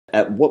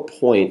At what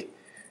point,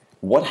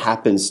 what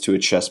happens to a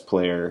chess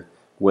player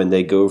when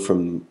they go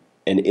from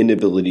an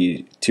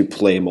inability to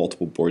play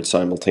multiple boards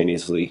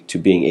simultaneously to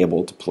being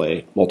able to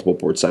play multiple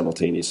boards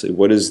simultaneously?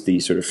 What is the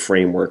sort of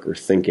framework or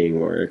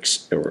thinking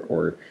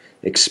or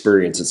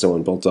experience that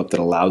someone built up that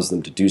allows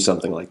them to do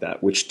something like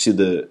that, which to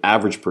the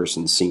average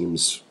person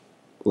seems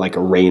like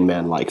a Rain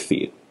Man-like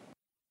feat?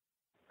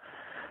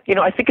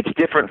 I think it's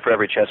different for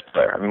every chess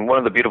player. I mean, one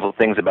of the beautiful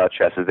things about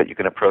chess is that you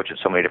can approach it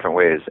so many different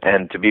ways.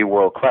 And to be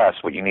world class,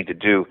 what you need to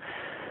do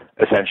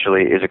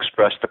essentially is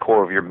express the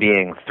core of your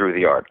being through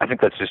the art. I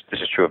think this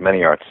is true of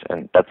many arts,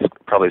 and that's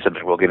probably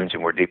something we'll get into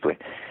more deeply.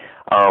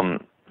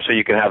 So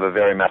you can have a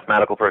very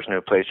mathematical person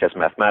who plays chess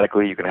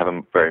mathematically. You can have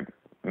a very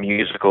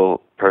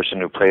musical person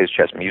who plays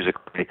chess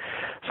musically.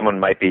 Someone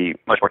might be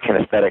much more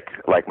kinesthetic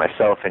like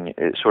myself, and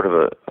sort of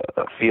a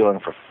feeling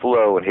for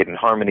flow and hidden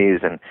harmonies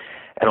and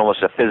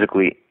almost a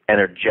physically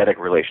energetic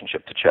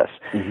relationship to chess.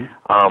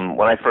 Mm-hmm.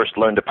 When I first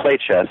learned to play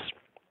chess,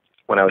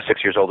 when I was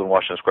 6 years old in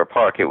Washington Square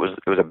Park, it was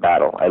a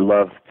battle. I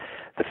loved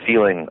the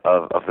feeling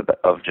of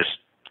just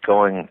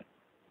going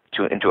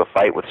into a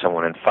fight with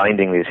someone and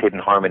finding these hidden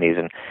harmonies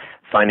and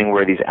finding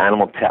where these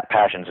animal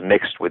passions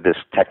mixed with this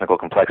technical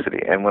complexity.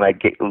 And when I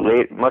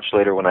much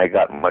later, when I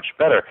got much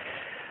better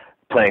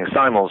playing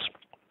simuls,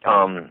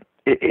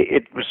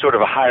 it was sort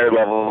of a higher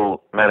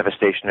level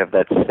manifestation of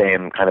that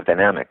same kind of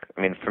dynamic.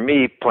 I mean, for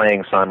me,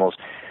 playing simuls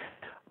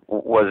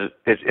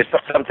it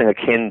felt something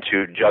akin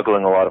to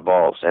juggling a lot of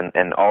balls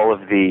and all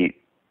of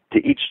to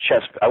each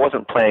chess. I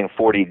wasn't playing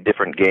 40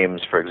 different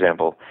games, for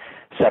example,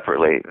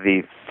 separately.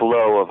 The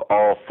flow of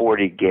all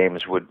 40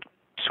 games would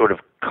sort of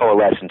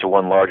coalesce into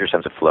one larger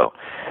sense of flow.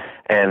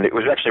 And it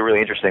was actually really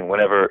interesting.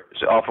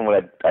 Often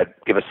when I'd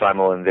give a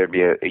simul and there'd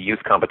be a youth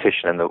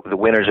competition, and the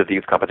winners of the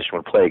youth competition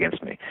would play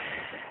against me.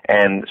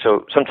 And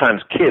so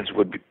sometimes kids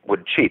would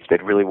cheat.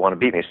 They'd really want to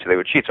beat me, so they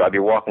would cheat. So I'd be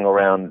walking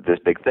around this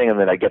big thing, and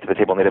then I'd get to the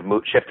table, and they'd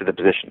have shifted the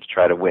position to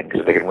try to win,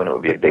 because if they could win, it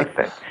would be a big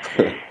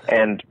thing.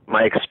 And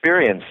my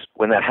experience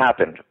when that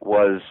happened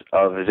was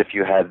as if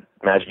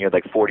imagine you had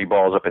like 40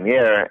 balls up in the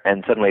air,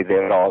 and suddenly they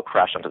would all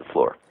crash onto the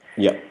floor.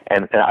 Yeah.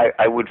 And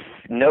I would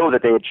know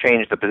that they had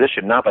changed the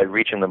position, not by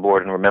reaching the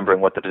board and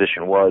remembering what the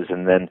position was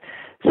and then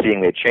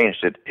seeing they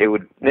changed it. It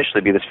would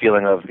initially be this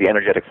feeling of the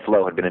energetic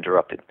flow had been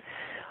interrupted.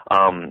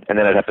 And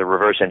then I'd have to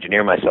reverse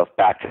engineer myself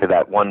back to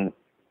that one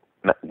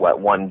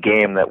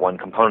game, that one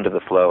component of the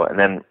flow, and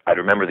then I'd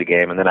remember the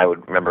game, and then I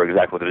would remember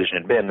exactly what the position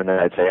had been, and then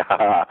I'd say,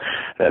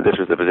 this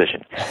was the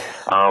position.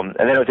 And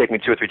then it would take me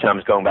 2 or 3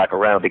 times going back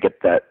around to get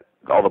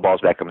all the balls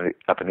back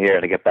up in the air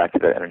and to get back to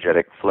the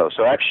energetic flow.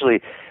 So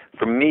actually,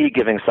 for me,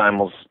 giving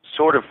simuls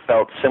sort of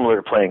felt similar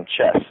to playing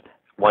chess,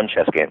 one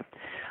chess game.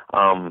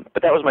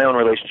 But that was my own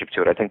relationship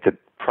to it. I think that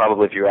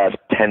probably if you ask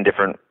 10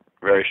 different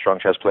very strong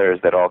chess players,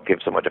 that all give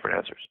somewhat different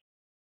answers.